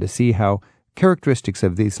evolution to see how characteristics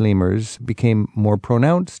of these lemurs became more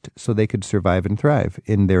pronounced so they could survive and thrive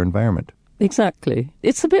in their environment. Exactly.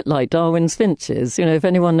 It's a bit like Darwin's finches. You know, if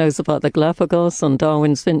anyone knows about the Galapagos and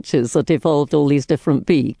Darwin's finches that evolved all these different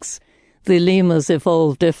beaks, the lemurs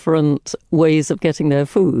evolved different ways of getting their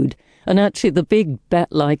food. And actually the big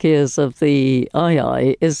bat-like ears of the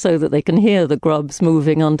aye-aye is so that they can hear the grubs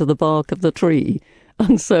moving under the bark of the tree.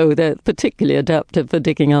 And so they're particularly adapted for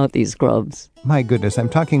digging out these grubs. My goodness, I'm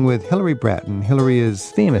talking with Hilary Bratton. Hilary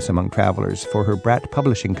is famous among travelers for her Bratt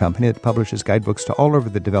Publishing Company that publishes guidebooks to all over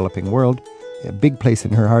the developing world. A big place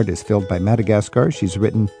in her heart is filled by Madagascar. She's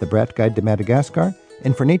written The Bratt Guide to Madagascar.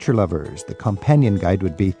 And for nature lovers, the companion guide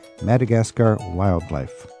would be Madagascar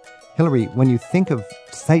Wildlife. Hilary, when you think of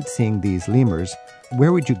sightseeing these lemurs,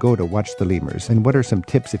 where would you go to watch the lemurs? And what are some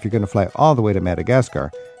tips if you're going to fly all the way to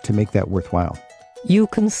Madagascar to make that worthwhile? You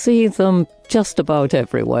can see them just about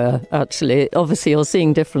everywhere, actually. Obviously, you're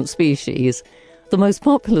seeing different species. The most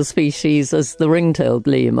popular species is the ring-tailed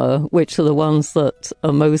lemur, which are the ones that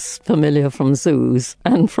are most familiar from zoos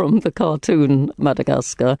and from the cartoon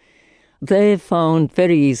Madagascar. They're found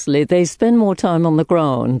very easily. They spend more time on the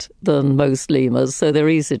ground than most lemurs, so they're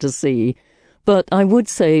easy to see. But I would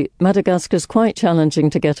say Madagascar's quite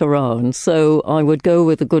challenging to get around, so I would go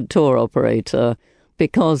with a good tour operator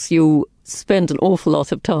because you spend an awful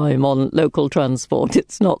lot of time on local transport.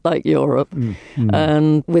 It's not like Europe.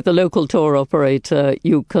 And with a local tour operator,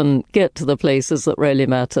 you can get to the places that really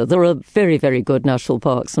matter. There are very, very good national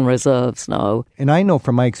parks and reserves now. And I know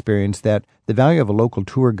from my experience that the value of a local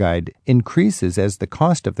tour guide increases as the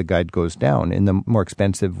cost of the guide goes down. In the more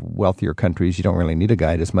expensive, wealthier countries, you don't really need a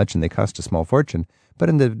guide as much, and they cost a small fortune. But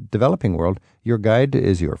in the developing world, your guide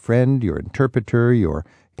is your friend, your interpreter, your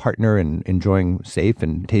partner in enjoying safe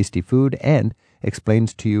and tasty food, and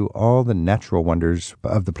explains to you all the natural wonders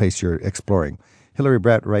of the place you're exploring. Hilary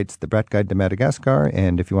Bratt writes The Bratt Guide to Madagascar,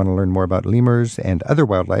 and if you want to learn more about lemurs and other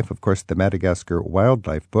wildlife, of course, the Madagascar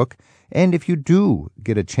Wildlife book. And if you do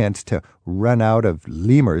get a chance to run out of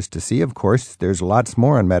lemurs to see, of course, there's lots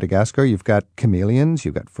more on Madagascar. You've got chameleons,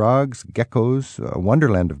 you've got frogs, geckos, a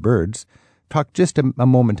wonderland of birds. Talk just a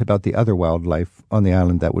moment about the other wildlife on the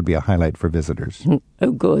island that would be a highlight for visitors.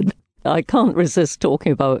 Oh, good. I can't resist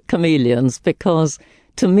talking about chameleons because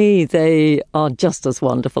to me, they are just as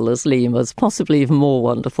wonderful as lemurs, possibly even more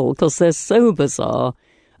wonderful, because they're so bizarre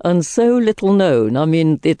and so little known. I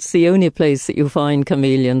mean, it's the only place that you find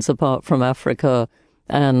chameleons apart from Africa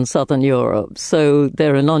and southern Europe. So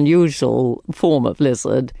they're an unusual form of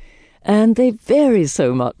lizard, and they vary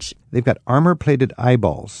so much. They've got armor-plated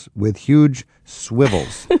eyeballs with huge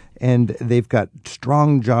swivels, and they've got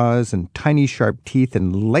strong jaws and tiny sharp teeth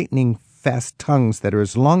and lightning-fast tongues that are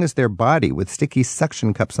as long as their body with sticky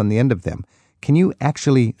suction cups on the end of them. Can you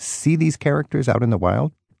actually see these characters out in the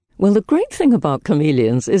wild? Well, the great thing about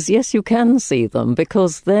chameleons is, yes, you can see them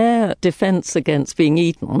because their defense against being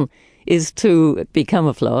eaten is to be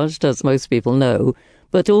camouflaged, as most people know,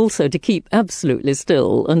 but also to keep absolutely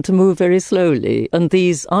still and to move very slowly. And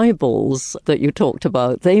these eyeballs that you talked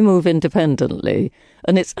about, they move independently.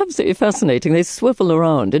 And it's absolutely fascinating. They swivel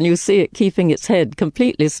around and you see it keeping its head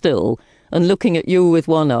completely still and looking at you with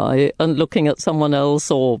one eye and looking at someone else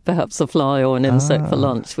or perhaps a fly or an insect for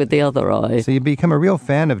lunch with the other eye. So you become a real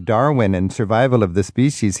fan of Darwin and survival of the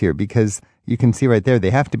species here because you can see right there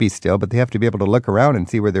they have to be still, but they have to be able to look around and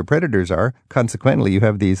see where their predators are. Consequently, you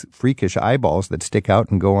have these freakish eyeballs that stick out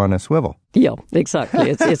and go on a swivel. Yeah,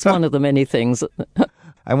 exactly. It's one of the many things.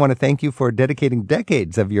 I want to thank you for dedicating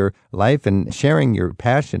decades of your life and sharing your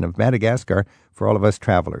passion of Madagascar for all of us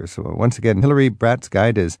travelers. So once again, Hilary Bratt's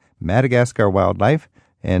guide is Madagascar Wildlife,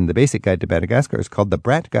 and the basic guide to Madagascar is called The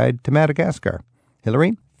Bratt Guide to Madagascar.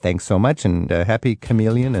 Hilary, thanks so much, and happy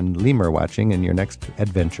chameleon and lemur watching in your next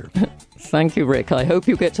adventure. Thank you, Rick. I hope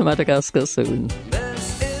you get to Madagascar soon.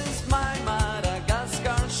 This is my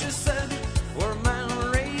Madagascar, she said, where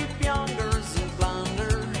men rape young girls and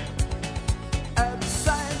plunder.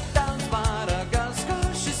 Upside down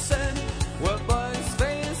Madagascar, she said, where boys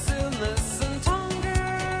face illness and hunger.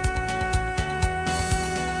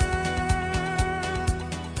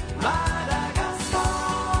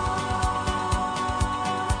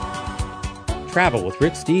 Travel with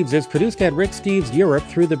Rick Steves is produced at Rick Steves Europe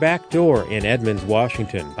Through the Back Door in Edmonds,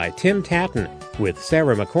 Washington by Tim Tatton with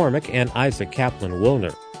Sarah McCormick and Isaac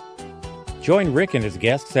Kaplan-Woolner. Join Rick and his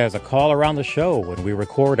guests as a call around the show when we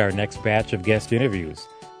record our next batch of guest interviews.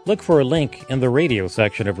 Look for a link in the radio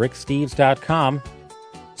section of ricksteves.com.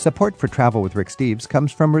 Support for Travel with Rick Steves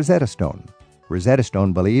comes from Rosetta Stone. Rosetta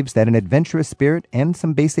Stone believes that an adventurous spirit and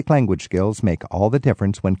some basic language skills make all the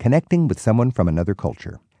difference when connecting with someone from another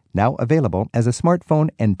culture. Now available as a smartphone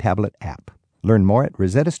and tablet app. Learn more at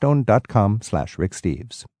rosettastone.com/Rick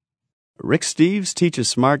Steves. Rick Steves teaches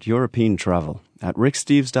smart European travel. At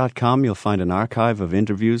ricksteves.com, you'll find an archive of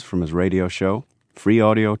interviews from his radio show, free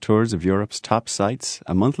audio tours of Europe's top sites,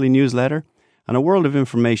 a monthly newsletter, and a world of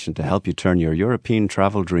information to help you turn your European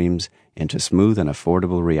travel dreams into smooth and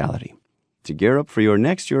affordable reality. To gear up for your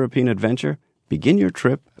next European adventure, begin your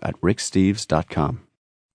trip at ricksteves.com.